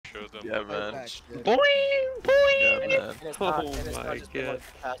Yeah, man. Boing, boing. Yeah, man. Oh my god.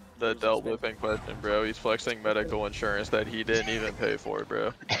 The delt whipping question, bro. He's flexing medical insurance that he didn't even pay for,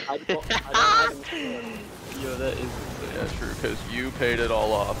 bro. I don't have insurance. Yo, that is insane. Yeah, true, because you paid it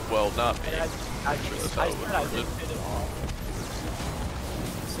all off. Well, not me. I Sure, that's said how I it would didn't work. pay it off.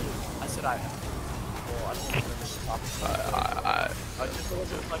 I said I have. Well, I don't remember the topic. I just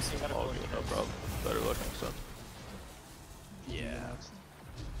wasn't flexing medical All good, no insurance. problem. Better luck next time. Yeah.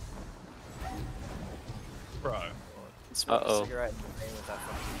 Bro. Smoke a Uh-oh. cigarette and playing with that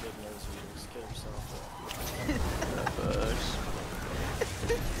fucking big nose and just kill himself. FX.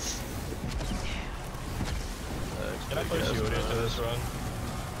 Can I push you into this run?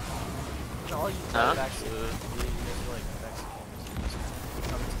 All you Huh? guys actually, you guys are like Mexicans. You just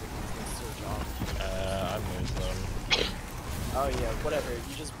come to the search off. I'm Muslim. Oh yeah, whatever.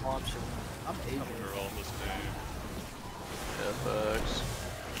 You just bomb shit. I'm Asian. We're all the same. FX.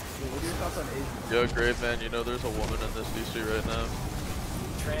 Dude, what are your thoughts on Asian? Yo, Graveman, you know there's a woman in this DC right now?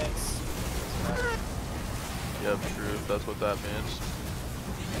 Trans. Yep, true. That's what that means.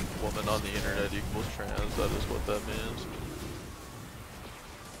 Woman on the internet equals trans. That is what that means.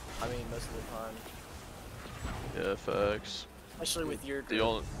 I mean, most of the time. Yeah, facts. Especially with your The group.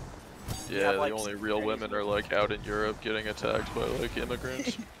 only, You yeah, have, the like, only real women are like out in Europe getting attacked by like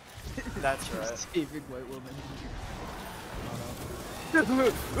immigrants. That's right. Saving white women. Shut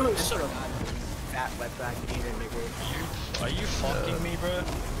up. Fat wetback eater nigga. Are you fucking me, bro?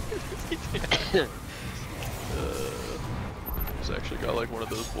 He's actually got like one of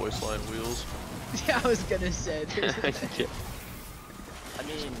those voice line wheels. Yeah, I was gonna say. I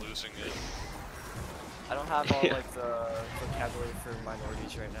mean, Losing it. I don't have all like the vocabulary for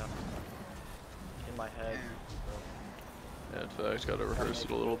minorities right now in my head. Yeah, in fact, gotta rehearse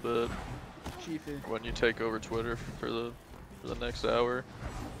it a little bit. Chiefy. When you take over Twitter for the next hour.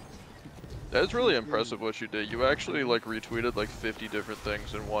 That's really impressive what you did. You actually like retweeted like 50 different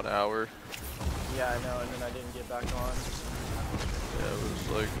things in 1 hour. Yeah, I know, and then I didn't get back on. Yeah, it was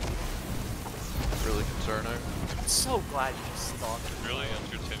like really concerning. I'm so glad you just stalked me. Really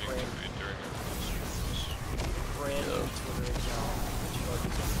entertaining to read during our streams. Brand new Twitter account.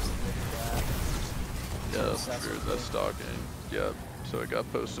 Yeah, that's true. That's stalking. Yeah, so it got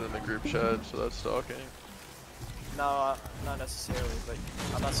posted in the group chat, so that's stalking. No, not necessarily, but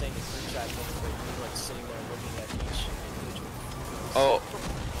I'm not saying the group chat thing, but you're like sitting there looking at each individual. Oh,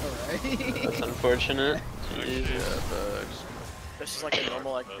 Alright. that's unfortunate. Jeez. Yeah, facts. That's just like a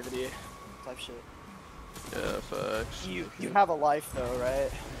normal activity type shit. Yeah, facts. You have a life though, right?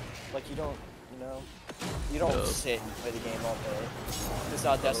 Like you don't, you don't Yeah. sit and play the game all day. It's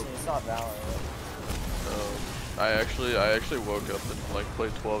not Destiny, it's not Valorant. I actually woke up and like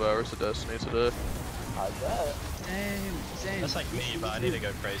played 12 hours of Destiny today. I bet. Same. That's like me, but I need to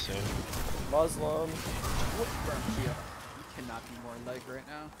go pray soon. Muslim. What? Bro, you cannot be more like right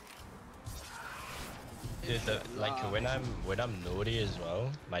now. Dude, like when I'm naughty as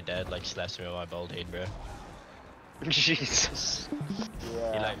well, my dad like slaps me on my bald head, bro. Jesus.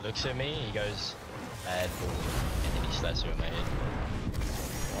 Yeah. He like looks at me, he goes, bad boy, and then he slaps me on my head.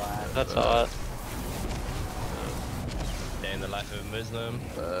 Wow. That's hot. Day in the life of a Muslim.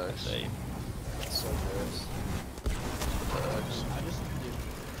 Facts. Say, That's so gross. Facts. I just,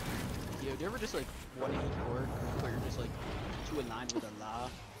 do you ever just like want to eat pork, but you're just like too aligned with Allah?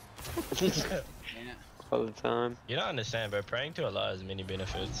 Yeah. All the time. you don't understand, bro. Praying to Allah has many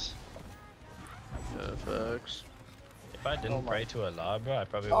benefits. Yeah, facts. If I didn't Oh my- pray to Allah, bro, I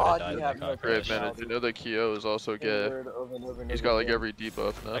probably Oh, would have you died in have the no car Great crash. man, did you know that Kyo is also gay? Word over and over and He's over got like again. every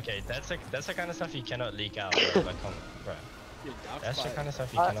debuff now. Okay, that's the kind of stuff you cannot leak out, bro. Like, come, bro. Dude, That's the kind of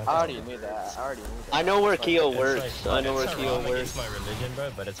stuff you I cannot. already tell. knew that. I already knew that. I know where But Keo It's works. like, I know where it's Keo haram works. against my religion, bro,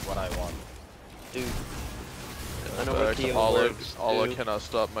 but it's what I want. Dude, Yeah, I know where facts. Keo Allah, works, Allah dude. cannot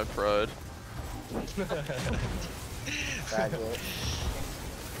stop my pride. Faggot.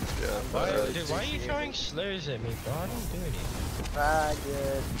 Yeah, Why, facts. dude, why are you throwing slurs at me, bro? I didn't do anything.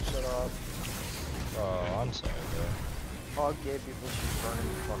 Faggot. Shut up. Oh, I'm sorry, bro. All gay people should burn in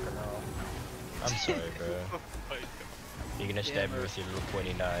the fucking hell. I'm sorry, bro. You're gonna stab me with your little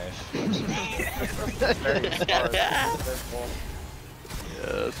pointy knife. Very smart. Yeah,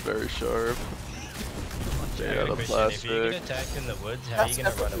 it's very sharp. I Made got out a of question. If you get plastic. attacked in the woods, how are That's you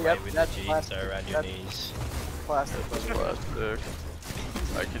gonna run definitely- away yep, with that's the jeans plastic. around your That's- knees? Plastic. Plastic.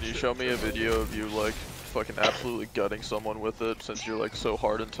 Can you show me a video of you like fucking absolutely gutting someone with it since you're like so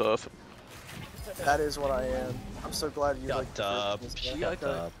hard and tough? That is what I am. I'm so glad you like. Shut up. Shut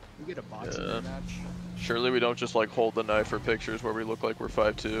up. We get a boxing Yeah. match. Surely we don't just like hold the knife for pictures where we look like we're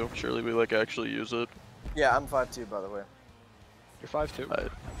 5'2". Surely we like actually use it. Yeah, I'm 5'2", by the way. You're 5'2".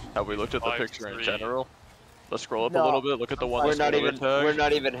 Have we looked at the 5'3". picture in general? Let's scroll up a No. little bit. Look at the one We're that's not Twitter even. tag. We're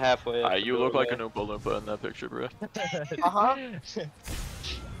not even halfway. Up the You look like an doorway. Oompa Loompa in that picture, bro. Uh-huh.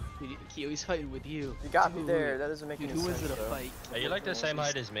 Kyo, he's fighting with you. You got me Dude, there. That doesn't make Dude, any who sense. is it a though. fight? Are you like the same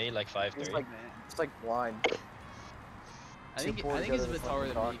height as me, like 5'3"? He's like, Man. it's like blind. I think Two boys he's a gotta bit fucking taller than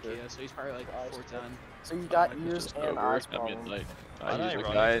me, doctor. Kyo, so he's probably like Eyes 4'10". So you got Like, ears Just and over. eyes I mean, problem. like, Unironically, he's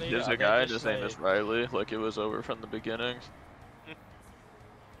a guy. There's are a they guy. just His name is like- Riley. Like it was over from the beginning.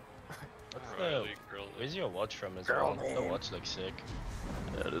 What's the, Riley, girl. where's your watch from as Girl well? The name. watch looks sick.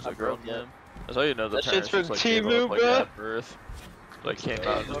 Yeah, it is I a girl broke it. name. That's how you know the That shit's parents from just like gave Temu, up like bruh. at birth. Like came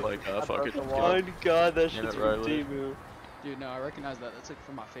out and just like I broke fucking. the Oh wall. my god, that Damn shit's it, from Riley. Temu. Dude, no, I recognize that. That's like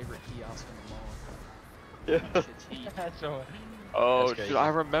from my favorite kiosk in the mall. Yeah. That shit's heat. So, Oh, That's dude, crazy. I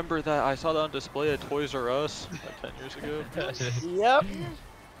remember that. I saw that on display at Toys R Us like 10 years ago. Yep.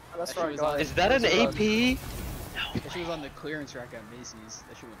 That's That where I shit was got on- it. Is that an That's AP? That shit was on the clearance rack at Macy's.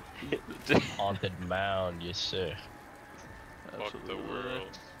 That shit went haunted mound, yes sir. Fuck the Absolutely.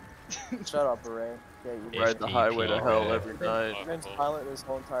 world. Shut up, Ray. Yeah, you If Ride the highway to AP, hell right. every night. You've been silent this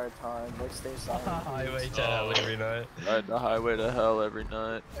whole entire time. Like, stay silent. Highway please. to hell every night. Ride the highway to hell every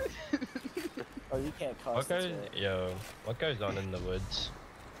night. Oh, you can't cuss. What that's goes, it. yo, what goes on in the woods?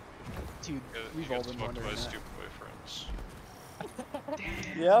 Dude, You we've get all been smoked by wondering that. stupid boyfriends.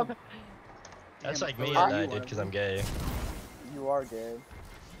 Yep. That's Damn, like me bro, and you I are, did because bro. I'm gay. You are gay.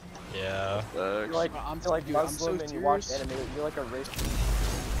 Yeah. You're Facts. like, I'm you're like dude, I'm so Muslim and you watch serious. anime. You're like a race.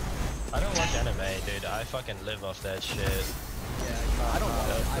 I don't watch anime, dude. I fucking live off that shit. Yeah, I don't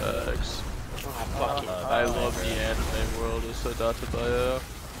know. Yeah, facts. Fucking I love the anime world. It's so data bio.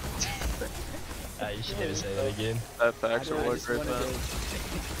 You should never say that again. That facts are I what just great wanna man. go- just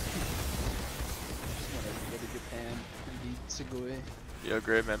wanna go to Japan and be Sugoi. Yo,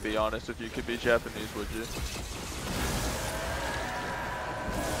 great man. Be honest. If you could be Japanese, would you?